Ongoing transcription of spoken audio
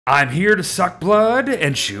I'm here to suck blood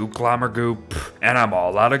and chew glommer goop, and I'm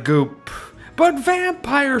all out of goop. But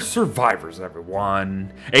vampire survivors,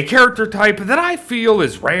 everyone. A character type that I feel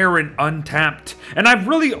is rare and untapped, and I've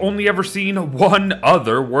really only ever seen one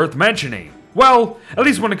other worth mentioning. Well, at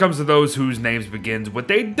least when it comes to those whose names begins with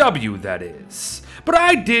a W, that is. But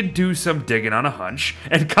I did do some digging on a hunch,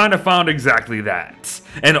 and kind of found exactly that.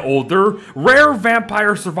 An older, rare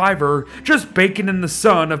vampire survivor just baking in the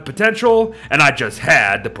sun of potential, and I just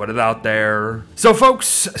had to put it out there. So folks,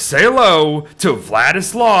 say hello to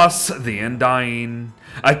Wladislaus the Undying.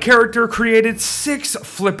 A character created 6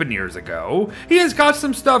 flippin' years ago. He has got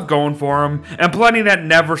some stuff going for him, and plenty that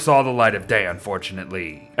never saw the light of day,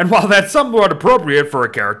 unfortunately. And while that's somewhat appropriate for a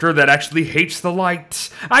character that actually hates the light,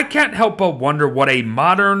 I can't help but wonder what a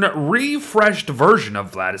modern, refreshed version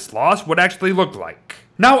of Wladislaus would actually look like.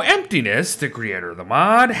 Now, Emptiness, the creator of the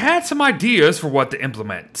mod, had some ideas for what to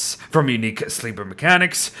implement, from unique sleeper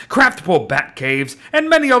mechanics, craftable bat caves, and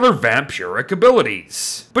many other vampiric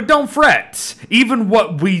abilities. But don't fret, even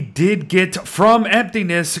what we did get from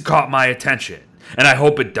Emptiness caught my attention, and I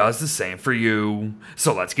hope it does the same for you.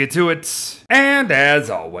 So let's get to it. And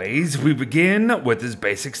as always, we begin with his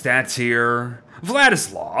basic stats here.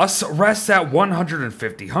 Wladislaus rests at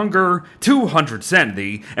 150 hunger, 200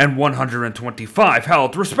 sanity, and 125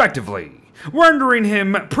 health respectively, rendering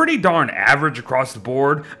him pretty darn average across the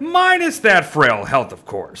board, minus that frail health of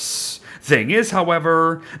course. Thing is,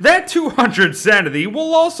 however, that 200 sanity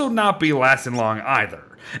will also not be lasting long either,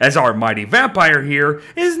 as our mighty vampire here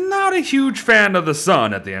is not a huge fan of the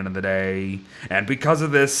sun at the end of the day. And because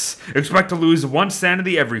of this, expect to lose 1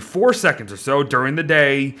 sanity every 4 seconds or so during the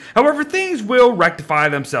day. However, things will rectify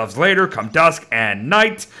themselves later come dusk and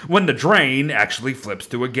night when the drain actually flips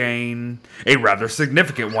to a gain. A rather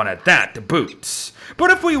significant one at that to boot.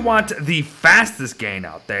 But if we want the fastest gain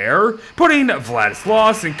out there, putting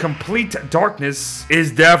Wladislaus in complete darkness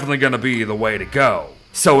is definitely going to be the way to go.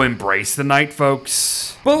 So embrace the night,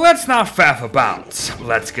 folks. But let's not faff about.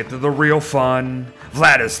 Let's get to the real fun.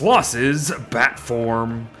 Wladislaus's bat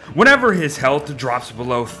form. Whenever his health drops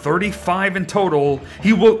below 35 in total,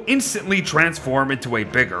 he will instantly transform into a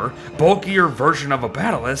bigger, bulkier version of a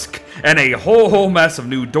basilisk, and a whole mess of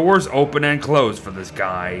new doors open and close for this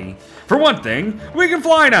guy. For one thing, we can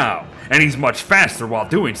fly now, and he's much faster while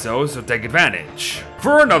doing so take advantage.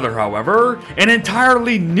 For another, however, an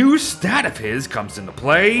entirely new stat of his comes into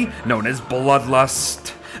play, known as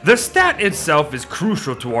Bloodlust. The stat itself is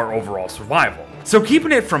crucial to our overall survival, so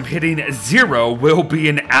keeping it from hitting 0 will be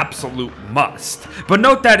an absolute must. But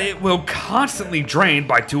note that it will constantly drain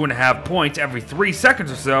by 2.5 points every 3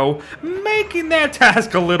 seconds or so, making that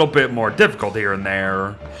task a little bit more difficult here and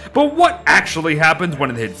there. But what actually happens when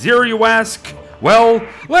it hits 0, you ask? Well,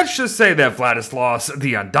 let's just say that Wladislaus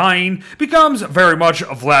the Undying becomes very much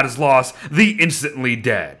Wladislaus the Instantly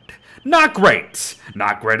Dead. Not great.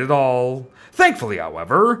 Not great at all. Thankfully,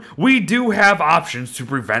 however, we do have options to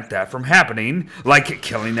prevent that from happening, like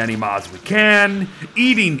killing any mobs we can,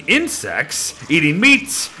 eating insects, eating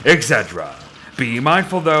meats, etc. Be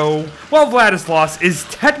mindful though, while Wladislaus is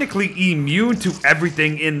technically immune to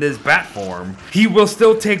everything in this bat form, he will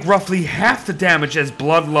still take roughly half the damage as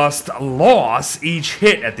Bloodlust loss each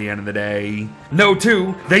hit at the end of the day. Know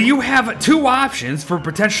too, that you have 2 options for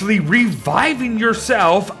potentially reviving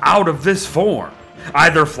yourself out of this form.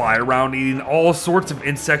 Either fly around eating all sorts of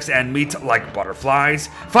insects and meat like butterflies,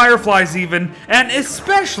 fireflies even, and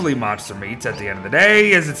especially monster meats at the end of the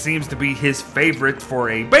day, as it seems to be his favorite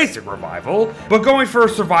for a basic revival. But going for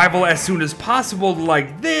survival as soon as possible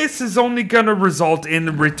like this is only gonna result in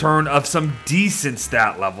the return of some decent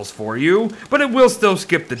stat levels for you, but it will still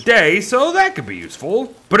skip the day, so that could be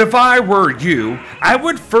useful. But if I were you, I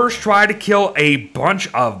would first try to kill a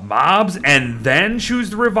bunch of mobs and then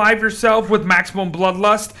choose to revive yourself with maximum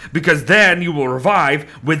Bloodlust, because then you will revive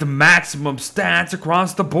with maximum stats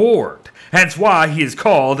across the board. Hence why he is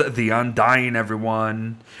called the Undying,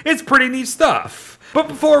 everyone. It's pretty neat stuff. But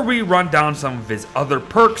before we run down some of his other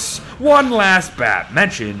perks, one last bat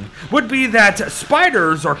mention would be that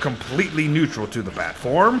spiders are completely neutral to the bat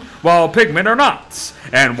form, while pigmen are not.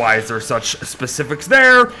 And why is there such specifics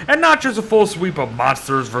there, and not just a full sweep of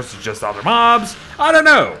monsters versus just other mobs? I don't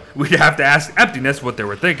know. We'd have to ask Emptiness what they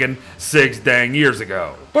were thinking 6 dang years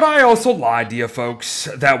ago. But I also lied to you folks,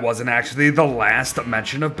 that wasn't actually the last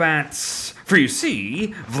mention of bats. For you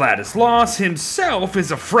see, Wladislaus himself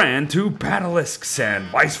is a friend to basilisks and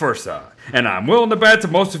vice versa, and I'm willing to bet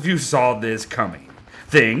that most of you saw this coming.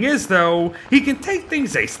 Thing is though, he can take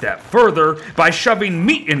things a step further by shoving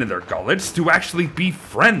meat into their gullets to actually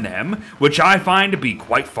befriend them, which I find to be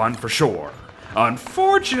quite fun for sure.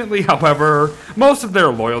 Unfortunately, however, most of their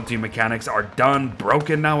loyalty mechanics are done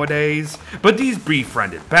broken nowadays, but these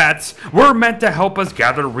befriended pets were meant to help us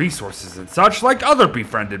gather resources and such like other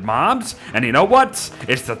befriended mobs, and you know what?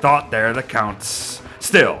 It's the thought there that counts.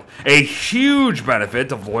 Still, a huge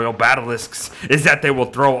benefit of loyal basilisks is that they will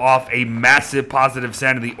throw off a massive positive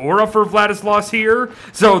sanity aura for Wladislaus here,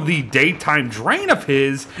 so the daytime drain of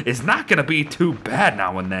his is not going to be too bad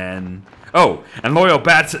now and then. Oh, and loyal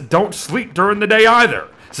bats don't sleep during the day either,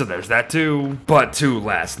 so there's that too. But two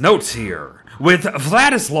last notes here. With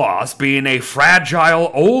Wladislaus being a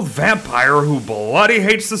fragile old vampire who bloody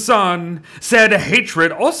hates the sun, said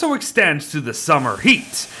hatred also extends to the summer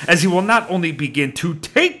heat, as he will not only begin to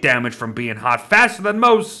take damage from being hot faster than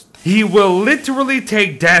most, he will literally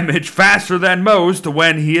take damage faster than most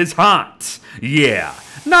when he is hot. Yeah,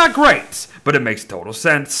 not great, but it makes total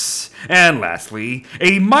sense. And lastly,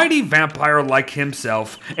 a mighty vampire like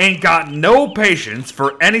himself ain't got no patience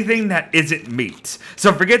for anything that isn't meat,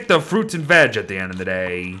 so forget the fruits and veg at the end of the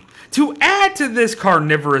day. To add to this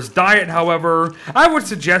carnivorous diet, however, I would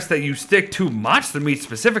suggest that you stick to monster meat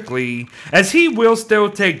specifically, as he will still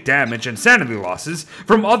take damage and sanity losses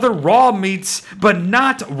from other raw meats, but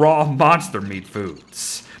not raw monster meat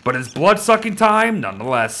foods. But it's blood-sucking time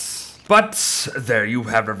nonetheless. But there you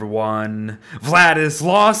have everyone.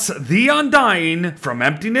 Wladislaus the Undying from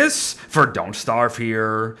Emptiness for Don't Starve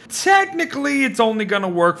here. Technically, it's only gonna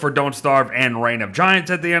work for Don't Starve and Reign of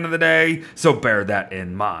Giants at the end of the day, so bear that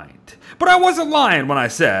in mind. But I wasn't lying when I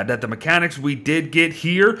said that the mechanics we did get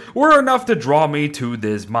here were enough to draw me to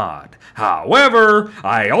this mod. However,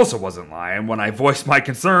 I also wasn't lying when I voiced my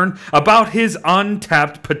concern about his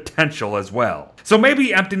untapped potential as well. So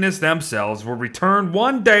maybe Emptiness themselves will return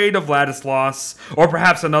one day to Wladislaus, or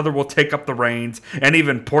perhaps another will take up the reins and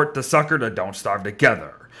even port the sucker to Don't Starve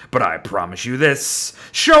together. But I promise you this,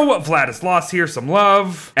 show Wladislaus here some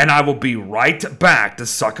love, and I will be right back to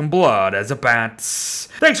sucking blood as a bat.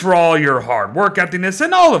 Thanks for all your hard work, Emptiness,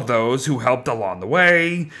 and all of those who helped along the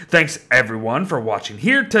way. Thanks everyone for watching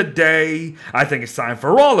here today. I think it's time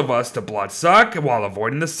for all of us to blood suck while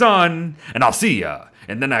avoiding the sun, and I'll see ya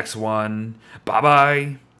in the next one.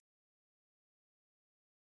 Bye-bye.